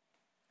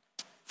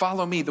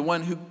 Follow me, the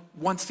one who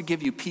wants to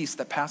give you peace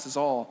that passes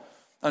all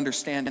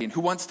understanding,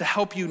 who wants to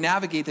help you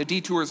navigate the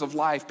detours of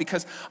life.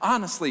 Because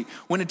honestly,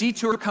 when a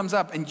detour comes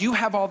up and you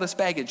have all this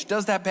baggage,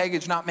 does that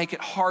baggage not make it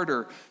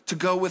harder to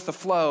go with the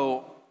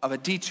flow of a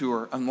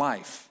detour in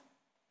life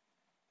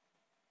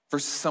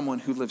versus someone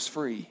who lives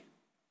free?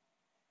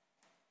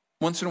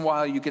 Once in a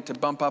while, you get to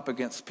bump up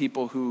against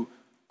people who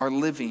are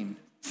living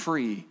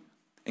free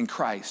in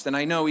Christ. And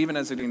I know even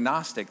as an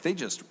agnostic, they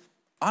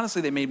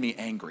made me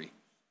angry.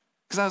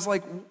 Because I was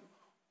like,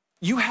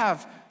 you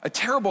have a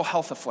terrible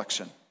health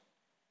affliction.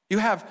 You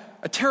have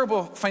a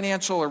terrible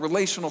financial or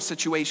relational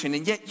situation,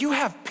 and yet you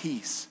have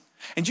peace,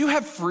 and you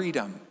have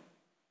freedom,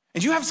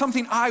 and you have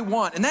something I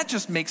want, and that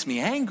just makes me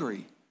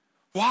angry.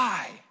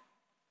 Why?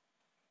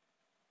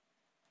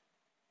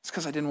 It's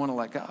because I didn't want to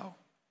let go.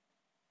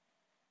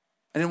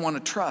 I didn't want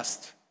to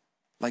trust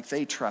like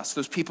they trust,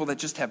 those people that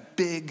just have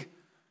big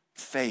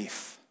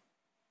faith.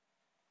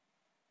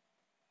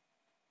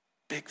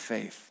 Big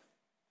faith.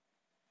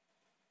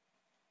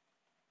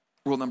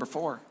 Rule number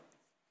 4.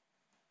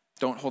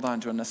 Don't hold on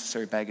to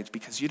unnecessary baggage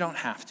because you don't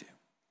have to.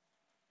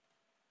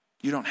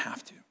 You don't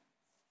have to.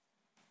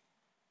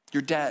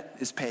 Your debt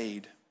is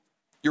paid.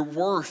 Your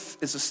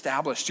worth is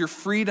established. Your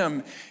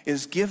freedom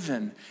is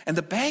given. And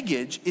the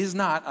baggage is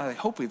not, I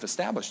hope we've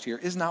established here,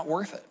 is not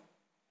worth it.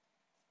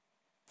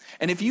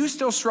 And if you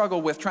still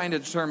struggle with trying to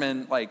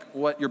determine like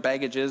what your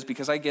baggage is,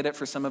 because I get it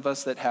for some of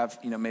us that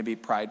have, maybe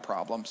pride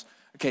problems.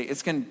 Okay,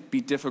 it's going to be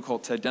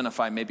difficult to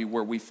identify maybe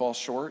where we fall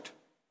short.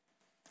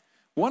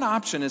 One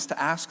option is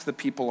to ask the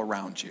people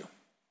around you,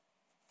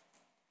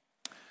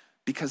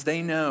 because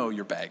they know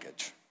your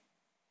baggage,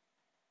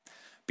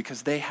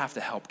 because they have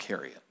to help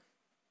carry it.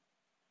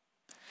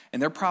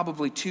 And they're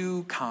probably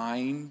too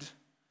kind,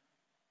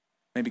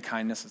 maybe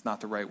kindness is not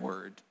the right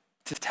word,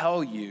 to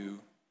tell you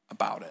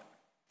about it.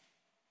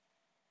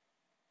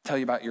 Tell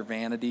you about your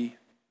vanity,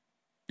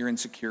 your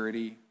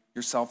insecurity,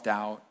 your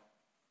self-doubt,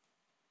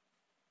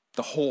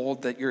 the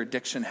hold that your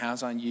addiction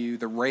has on you,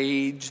 the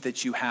rage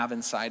that you have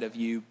inside of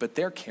you, but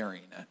they're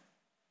carrying it,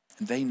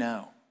 and they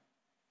know.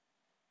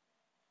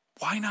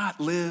 Why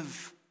not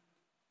live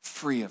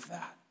free of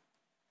that?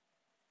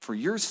 For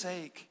your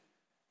sake,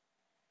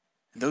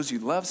 and those you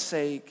love's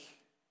sake,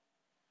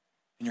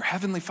 and your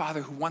heavenly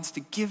Father who wants to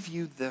give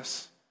you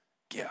this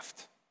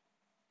gift.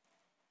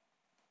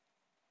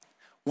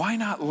 Why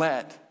not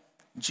let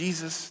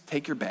Jesus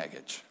take your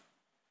baggage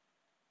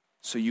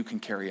so you can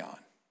carry on?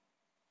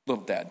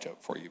 Little dad joke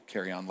for you,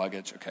 carry on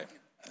luggage, okay.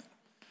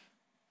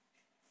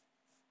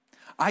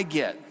 I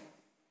get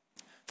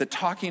that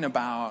talking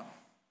about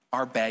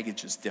our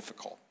baggage is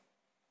difficult.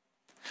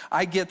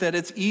 I get that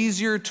it's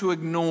easier to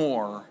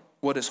ignore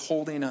what is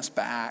holding us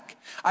back.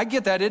 I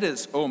get that it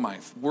is, oh my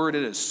word,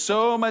 it is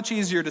so much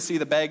easier to see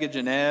the baggage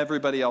in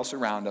everybody else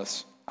around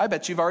us. I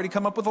bet you've already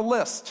come up with a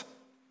list.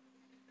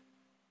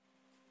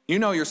 You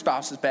know your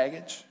spouse's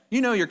baggage.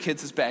 You know your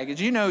kids' baggage.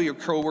 You know your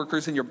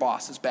coworkers and your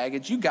boss's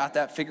baggage. You got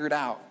that figured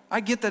out. I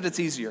get that it's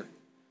easier.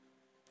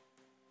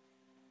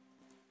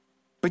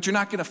 But you're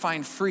not going to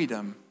find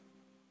freedom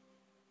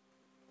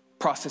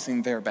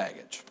processing their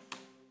baggage.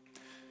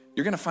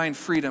 You're going to find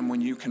freedom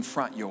when you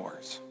confront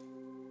yours,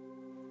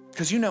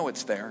 because you know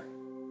it's there.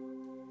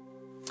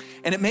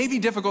 And it may be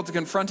difficult to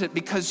confront it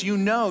because you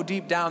know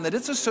deep down that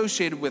it's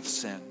associated with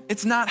sin.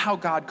 It's not how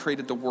God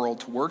created the world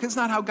to work. It's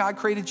not how God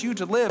created you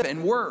to live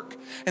and work.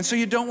 And so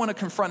you don't want to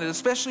confront it,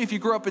 especially if you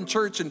grew up in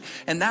church and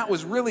that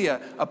was really a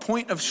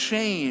point of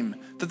shame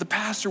that the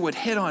pastor would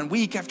hit on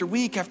week after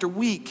week after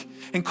week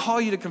and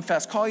call you to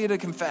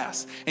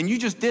confess. And you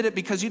just did it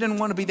because you didn't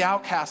want to be the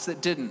outcast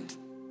that didn't.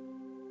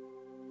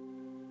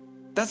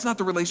 That's not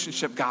the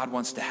relationship God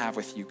wants to have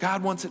with you.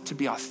 God wants it to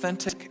be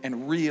authentic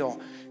and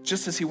real,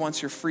 just as he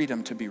wants your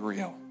freedom to be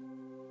real.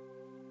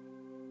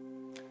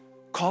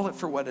 Call it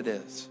for what it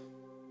is.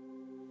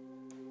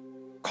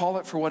 Call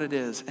it for what it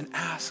is and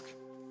ask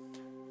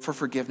for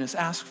forgiveness.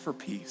 Ask for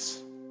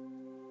peace.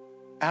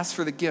 Ask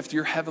for the gift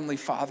your heavenly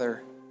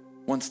Father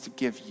wants to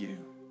give you.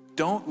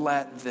 Don't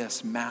let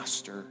this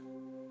master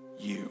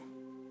you,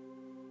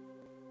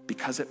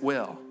 because it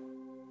will.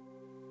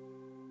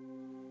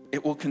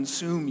 It will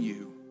consume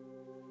you,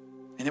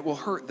 and it will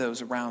hurt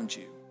those around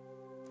you.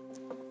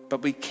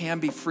 But we can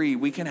be free.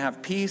 We can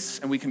have peace,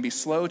 and we can be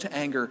slow to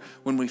anger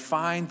when we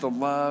find the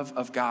love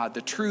of God,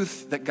 the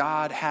truth that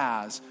God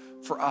has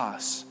for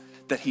us,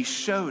 that he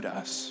showed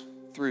us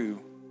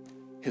through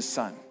his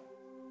Son.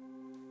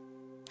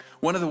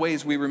 One of the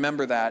ways we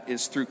remember that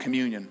is through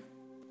communion.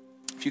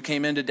 If you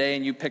came in today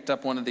and you picked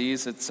up one of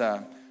these, it's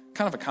kind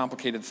of a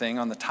complicated thing.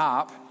 On the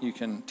top, you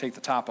can take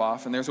the top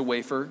off, and there's a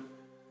wafer.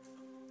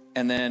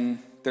 And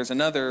then there's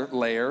another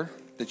layer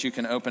that you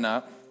can open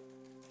up,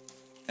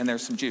 and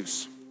there's some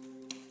juice.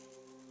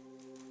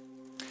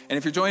 And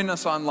if you're joining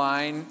us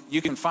online,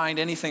 you can find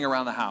anything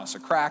around the house, a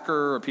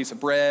cracker or a piece of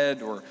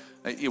bread or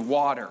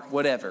water,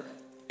 whatever.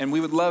 And we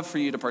would love for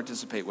you to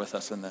participate with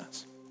us in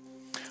this.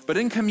 But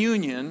in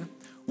communion,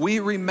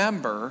 we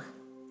remember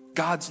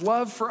God's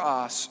love for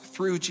us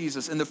through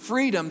Jesus and the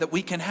freedom that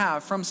we can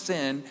have from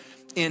sin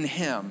in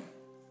him.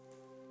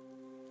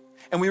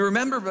 And we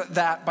remember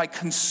that by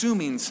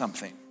consuming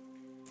something.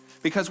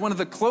 Because one of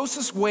the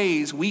closest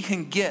ways we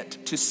can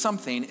get to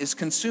something is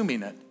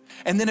consuming it.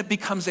 And then it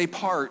becomes a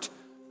part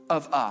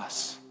of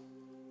us.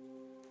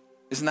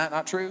 Isn't that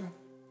not true?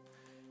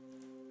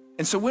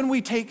 And so when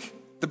we take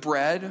the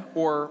bread,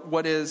 or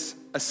what is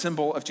a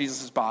symbol of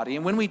Jesus' body,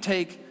 and when we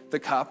take the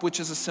cup, which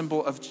is a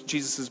symbol of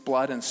Jesus'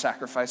 blood and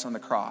sacrifice on the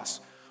cross,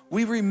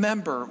 we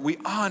remember, we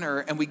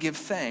honor, and we give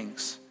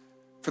thanks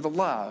for the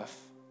love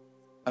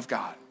of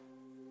God.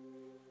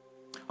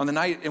 On the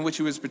night in which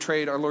he was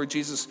betrayed, our Lord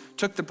Jesus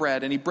took the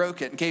bread and he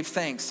broke it and gave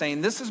thanks,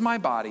 saying, "This is my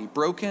body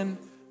broken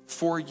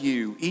for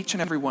you. Each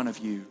and every one of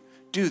you,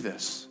 do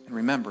this in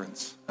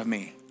remembrance of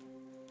me."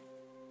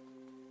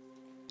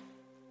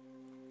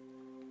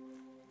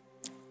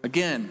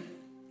 Again,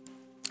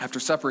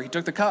 after supper, he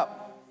took the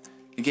cup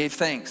and gave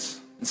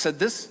thanks and said,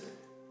 "This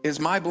is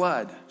my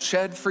blood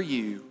shed for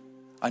you,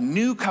 a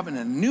new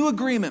covenant, a new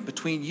agreement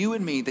between you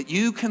and me, that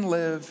you can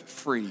live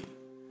free.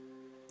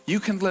 You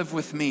can live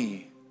with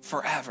me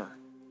forever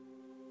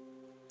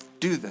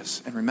Do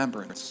this in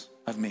remembrance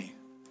of me.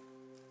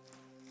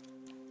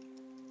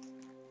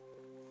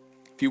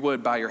 If you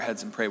would, bow your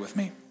heads and pray with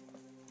me.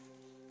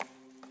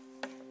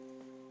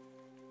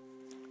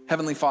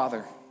 Heavenly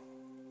Father,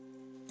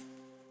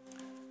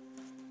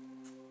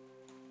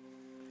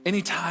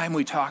 anytime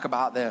we talk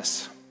about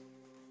this,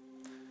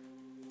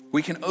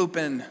 we can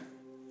open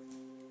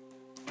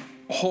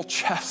a whole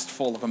chest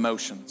full of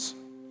emotions,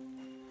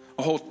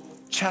 a whole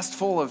chest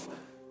full of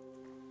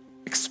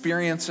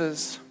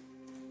experiences,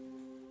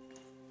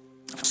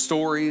 of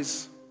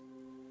stories,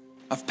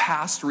 of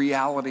past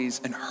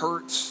realities and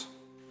hurts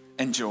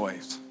and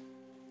joys.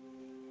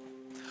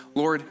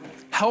 Lord,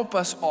 help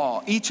us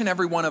all, each and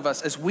every one of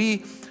us, as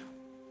we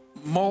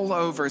mull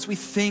over, as we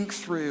think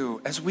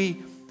through, as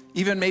we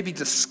even maybe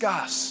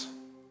discuss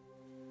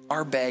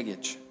our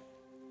baggage.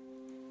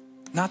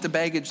 Not the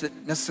baggage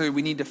that necessarily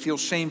we need to feel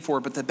shame for,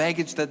 but the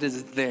baggage that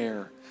is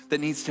there, that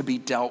needs to be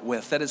dealt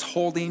with, that is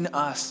holding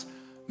us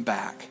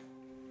back.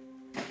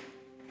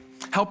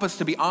 Help us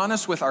to be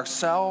honest with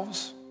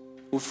ourselves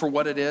for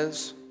what it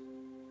is.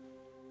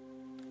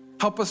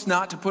 Help us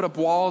not to put up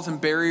walls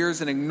and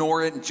barriers and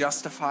ignore it and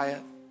justify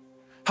it.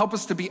 Help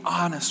us to be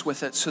honest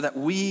with it so that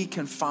we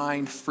can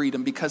find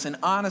freedom, because in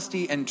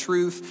honesty and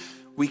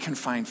truth, we can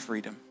find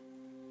freedom.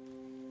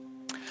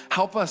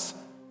 Help us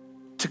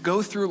to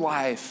go through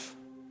life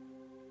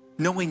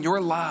knowing your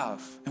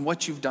love and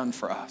what you've done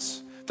for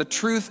us, the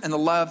truth and the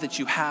love that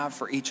you have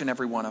for each and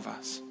every one of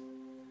us.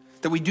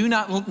 That we do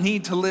not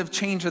need to live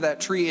chained to that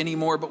tree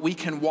anymore, but we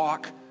can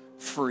walk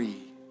free.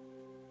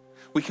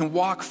 We can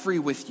walk free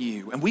with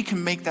you, and we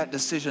can make that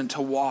decision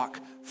to walk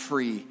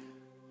free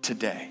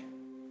today.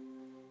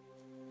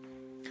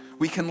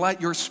 We can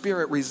let your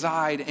spirit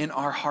reside in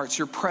our hearts,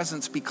 your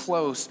presence be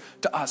close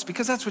to us,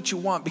 because that's what you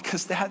want,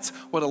 because that's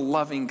what a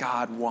loving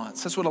God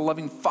wants. That's what a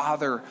loving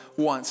Father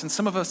wants. And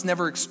some of us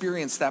never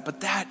experience that,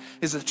 but that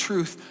is the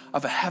truth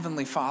of a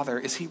heavenly Father,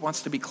 is he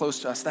wants to be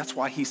close to us. That's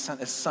why he sent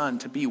his Son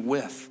to be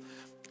with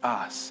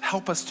us.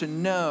 Help us to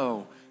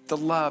know the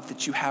love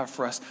that you have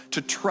for us,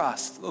 to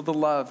trust the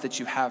love that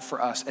you have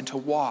for us, and to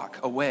walk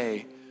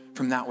away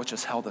from that which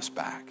has held us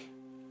back,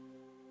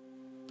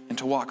 and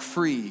to walk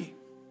free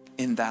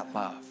in that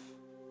love.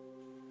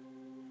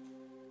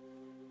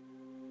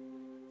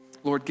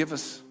 Lord, give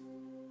us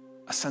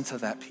a sense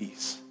of that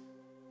peace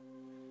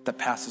that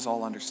passes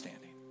all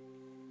understanding,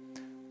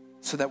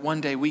 so that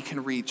one day we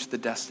can reach the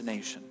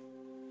destination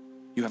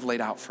you have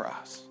laid out for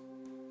us,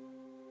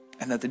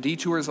 and that the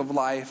detours of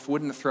life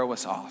wouldn't throw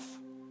us off,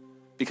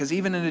 because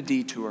even in a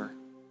detour,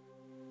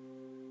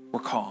 we're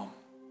calm,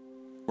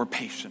 we're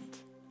patient,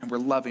 and we're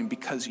loving,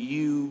 because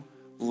you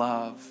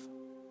love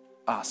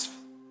us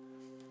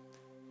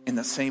in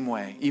the same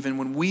way. Even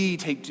when we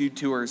take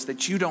detours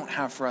that you don't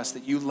have for us,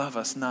 that you love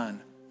us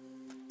none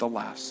the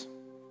less.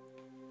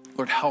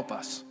 Lord, help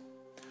us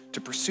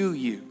to pursue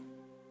you.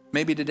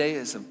 Maybe today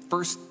is a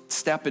first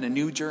step in a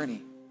new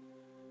journey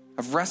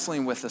of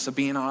wrestling with this, of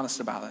being honest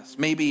about this.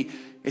 Maybe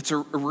it's a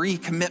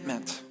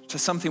recommitment to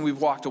something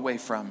we've walked away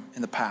from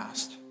in the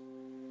past.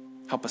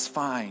 Help us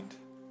find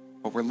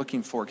what we're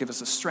looking for. Give us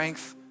the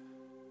strength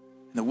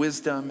and the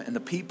wisdom and the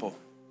people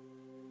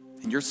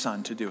and your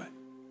Son to do it.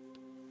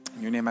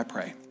 In your name I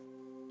pray.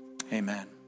 Amen.